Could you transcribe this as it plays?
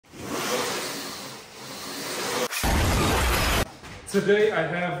Today I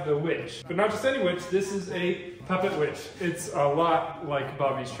have the witch, but not just any witch, this is a puppet witch. It's a lot like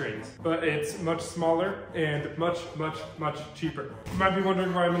Bobby Strings, but it's much smaller and much cheaper. You might be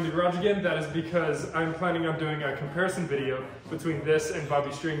wondering why I'm in the garage again. That is because I'm planning on doing a comparison video between this and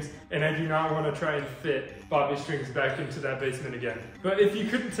Bobby Strings, and I do not want to try and fit Bobby Strings back into that basement again. But if you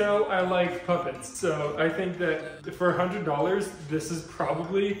couldn't tell, I like puppets, so I think that for $100, this is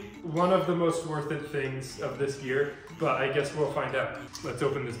probably one of the most worth it things of this year, but I guess we'll find out. Let's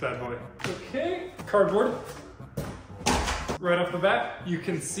open this bad boy. Okay, cardboard. Right off the bat, you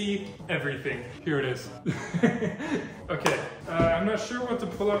can see everything. Here it is. Okay, I'm not sure what to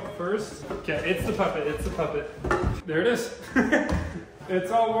pull out first. Okay, it's the puppet, There it is.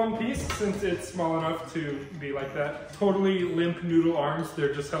 It's all one piece since it's small enough to be like that. Totally limp noodle arms.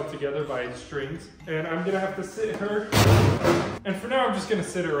 They're just held together by strings. And I'm gonna have to sit her. And for now, I'm just gonna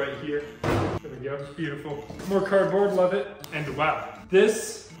sit her right here. There we go, beautiful. More cardboard, love it. And wow,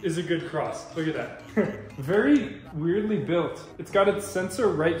 this is a good cross. Look at that. Very weirdly built. It's got its sensor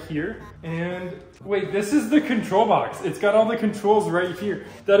right here. And wait, this is the control box. It's got all the controls right here.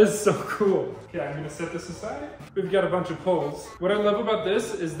 That is so cool. Okay, I'm gonna set this aside. We've got a bunch of poles. What I love about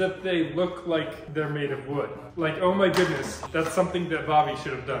this is that they look like they're made of wood. Like, oh my goodness, that's something that Bobby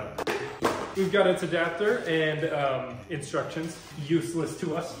should have done. We've got its adapter and instructions, useless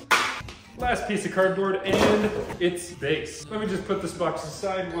to us. Last piece of cardboard and its base. Let me just put this box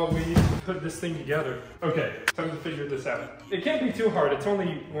aside while we put this thing together. Okay, time to figure this out. It can't be too hard. It's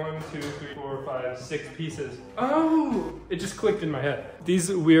only 1, 2, 3, 4, 5, 6 pieces. Oh, it just clicked in my head.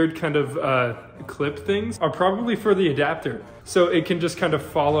 These weird kind of clip things are probably for the adapter. So it can just kind of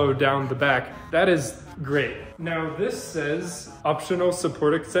follow down the back. That is great. Now this says optional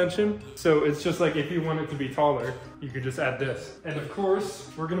support extension. So it's just like if you want it to be taller, you could just add this. And of course,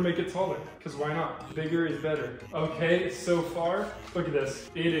 we're gonna make it taller, because why not? Bigger is better. Okay, so far, look at this.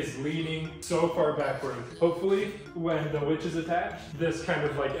 It is leaning so far backward. Hopefully, when the witch is attached, this kind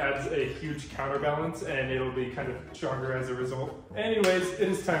of like adds a huge counterbalance and it'll be kind of stronger as a result. Anyways, it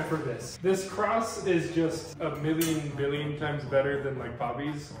is time for this. This cross is just a million billion times better than like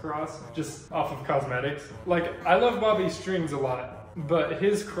Bobby's cross, just off of cosmetics. Like, I love Bobby's Strings a lot, but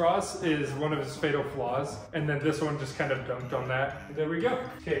his cross is one of his fatal flaws, and then this one just kind of dumped on that. There we go.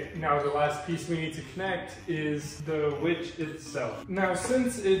 Okay, now the last piece we need to connect is the witch itself. Now,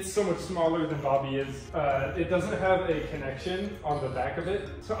 since it's so much smaller than Bobby is, it doesn't have a connection on the back of it,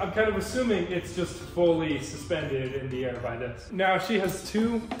 so I'm kind of assuming it's just fully suspended in the air by this. Now, she has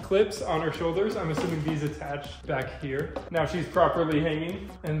 2 clips on her shoulders. I'm assuming these attach back here. Now she's properly hanging,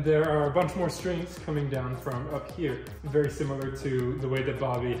 and there are a bunch more strings coming down from up here, very similar to the way that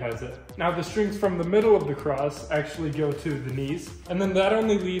Bobby has it. Now the strings from the middle of the cross actually go to the knees, and then that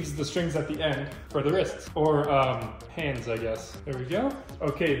only leaves the strings at the end for the wrists, or hands, I guess. There we go.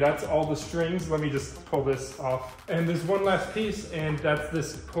 Okay, that's all the strings. Let me just pull this off. And there's one last piece, and that's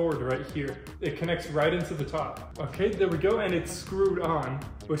this cord right here. It connects right into the top. Okay, there we go, and it's screwed on,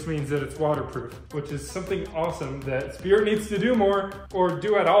 which means that it's waterproof, which is something awesome that Spirit needs to do more, or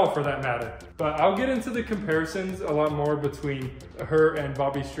do at all for that matter. But I'll get into the comparisons a lot more between her and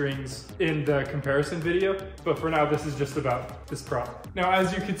Bobby Strings in the comparison video, but for now this is just about this prop. Now,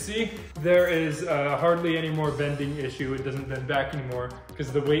 as you can see, there is hardly any more bending issue. It doesn't bend back anymore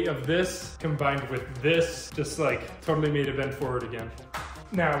because the weight of this combined with this just like totally made it bend forward again.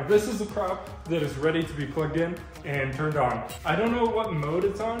 Now, this is the prop that is ready to be plugged in and turned on. I don't know what mode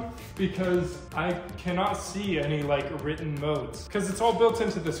it's on because I cannot see any like written modes. Because it's all built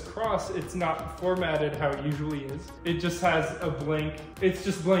into this cross, it's not formatted how it usually is. It just has a blank, it's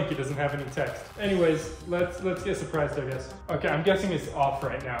just blank, it doesn't have any text. Anyways, let's get surprised, I guess. Okay, I'm guessing it's off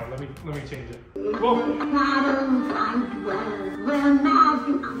right now. Let me change it. Whoa.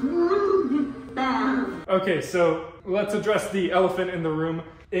 Okay, so let's address the elephant in the room.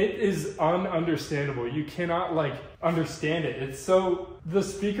 It is ununderstandable. You cannot like understand it. It's so, the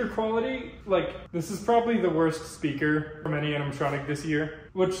speaker quality, like this is probably the worst speaker from any animatronic this year,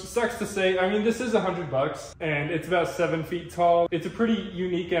 which sucks to say. I mean, this is $100 and it's about 7 feet tall. It's a pretty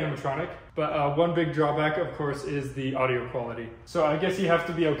unique animatronic, but one big drawback of course is the audio quality. So I guess you have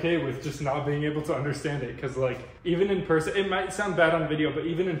to be okay with just not being able to understand it, because like even in person, it might sound bad on video, but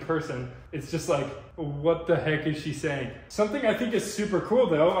even in person, it's just like, what the heck is she saying? Something I think is super cool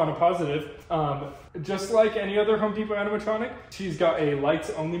though, on a positive, just like any other home Home Depot animatronic. She's got a lights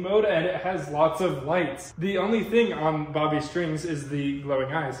only mode and it has lots of lights. The only thing on Bobby's strings is the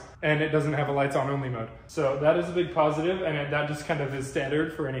glowing eyes, and it doesn't have a lights on only mode. So that is a big positive, and that just kind of is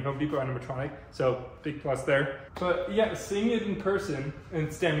standard for any Home Depot animatronic. So big plus there. But yeah, seeing it in person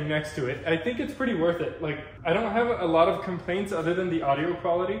and standing next to it, I think it's pretty worth it. Like, I don't have a lot of complaints other than the audio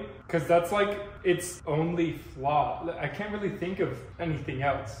quality, because that's like its only flaw. I can't really think of anything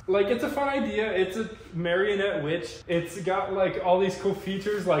else. Like, it's a fun idea. It's a Marionette Witch. It's got like all these cool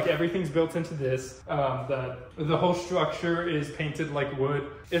features, like everything's built into this. The whole structure is painted like wood.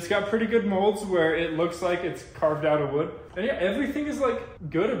 It's got pretty good molds where it looks like it's carved out of wood. And yeah, everything is like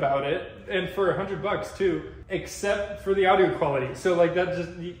good about it. And for $100 too, except for the audio quality. So like that just,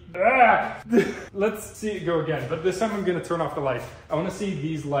 let's see it go again. But this time I'm gonna turn off the lights. I wanna see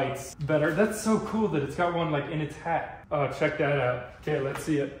these lights better. That's so cool that it's got one like in its hat. Oh, check that out. Okay, let's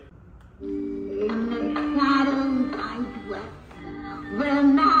see it. In the shadows I dwell, where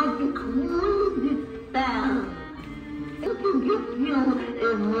magic rules its spell. It can give you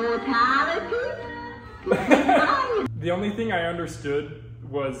immortality. The only thing I understood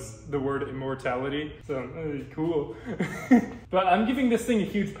was the word immortality, so cool. But I'm giving this thing a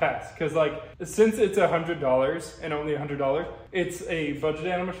huge pass, because like, since it's $100 and only $100, it's a budget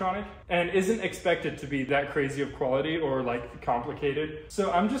animatronic and isn't expected to be that crazy of quality or like complicated.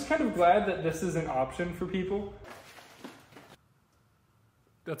 So I'm just kind of glad that this is an option for people.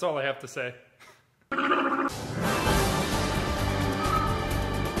 That's all I have to say.